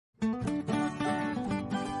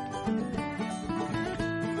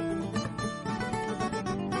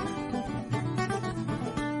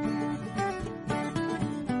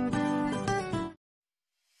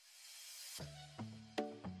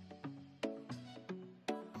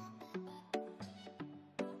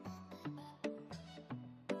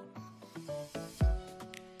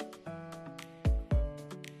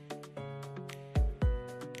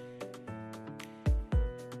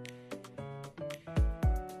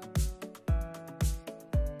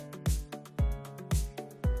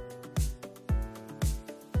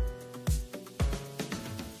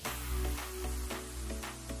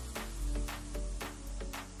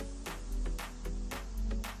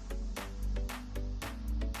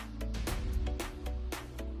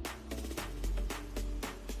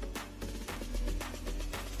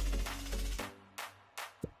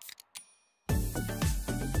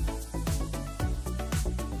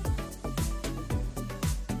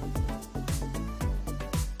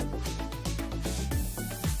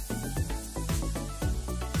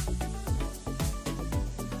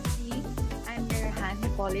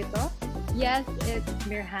Hipolito. Yes, it's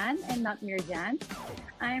Mirhan and not Mirjan.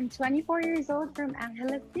 I'm 24 years old from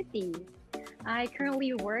Angeles City. I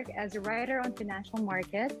currently work as a writer on financial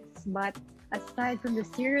markets, but aside from the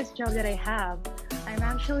serious job that I have, I'm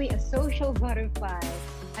actually a social butterfly.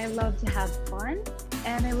 I love to have fun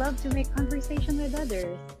and I love to make conversation with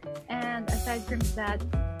others. And aside from that,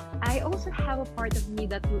 I also have a part of me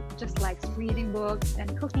that just likes reading books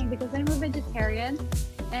and cooking because I'm a vegetarian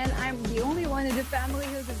and I'm the only one in the family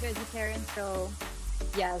who's a vegetarian. So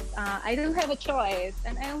yes, I do have a choice.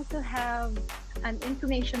 And I also have an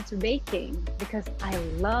inclination to baking because I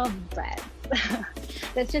love bread.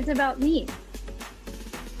 That's just about me.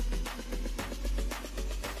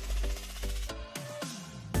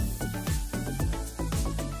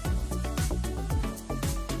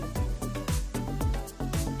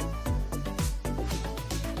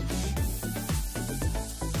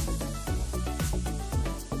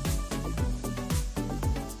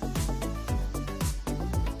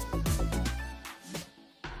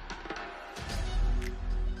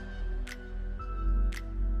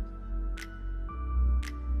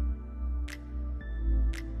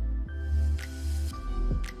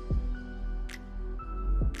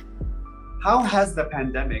 How has the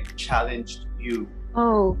pandemic challenged you?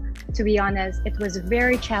 Oh, to be honest, it was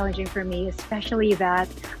very challenging for me, especially that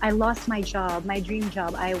I lost my job, my dream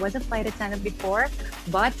job. I was a flight attendant before,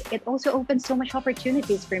 but it also opened so much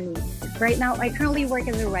opportunities for me. Right now, I currently work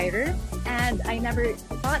as a writer, and I never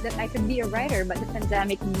thought that I could be a writer, but the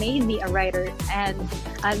pandemic made me a writer, and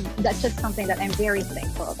that's just something that I'm very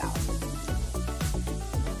thankful about.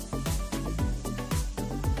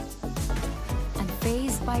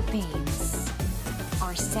 Unfazed by pains,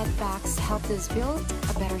 our setbacks helped us build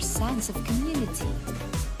a better sense of community,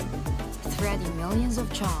 threading millions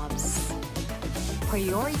of jobs,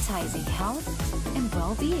 prioritizing health and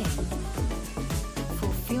well-being,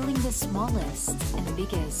 fulfilling the smallest and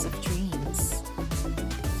biggest of dreams,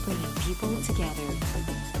 bringing people together.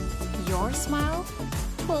 Your smile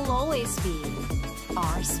will always be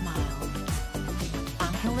our smile.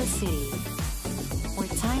 Angeles City, where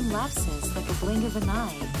time lapses like a blink of an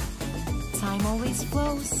eye. Time always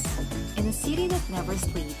flows in a city that never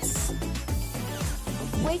sleeps.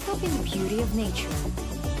 Wake up in the beauty of nature.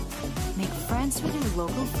 Make friends with your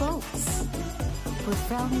local folks.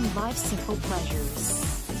 Revel in life's simple pleasures.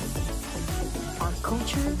 Our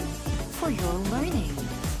culture for your learning.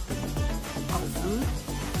 Our food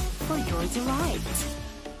for your delight.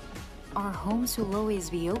 Our homes will always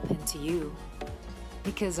be open to you.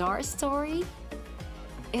 Because our story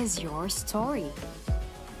is your story.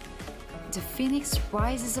 The phoenix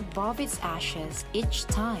rises above its ashes each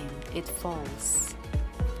time it falls.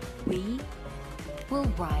 We will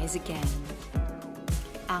rise again.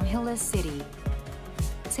 Angeles City,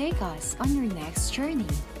 take us on your next journey.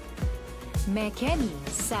 Mekeni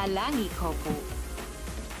sa langi ko po.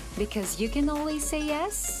 Because you can always say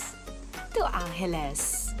yes to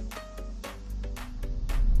Angeles.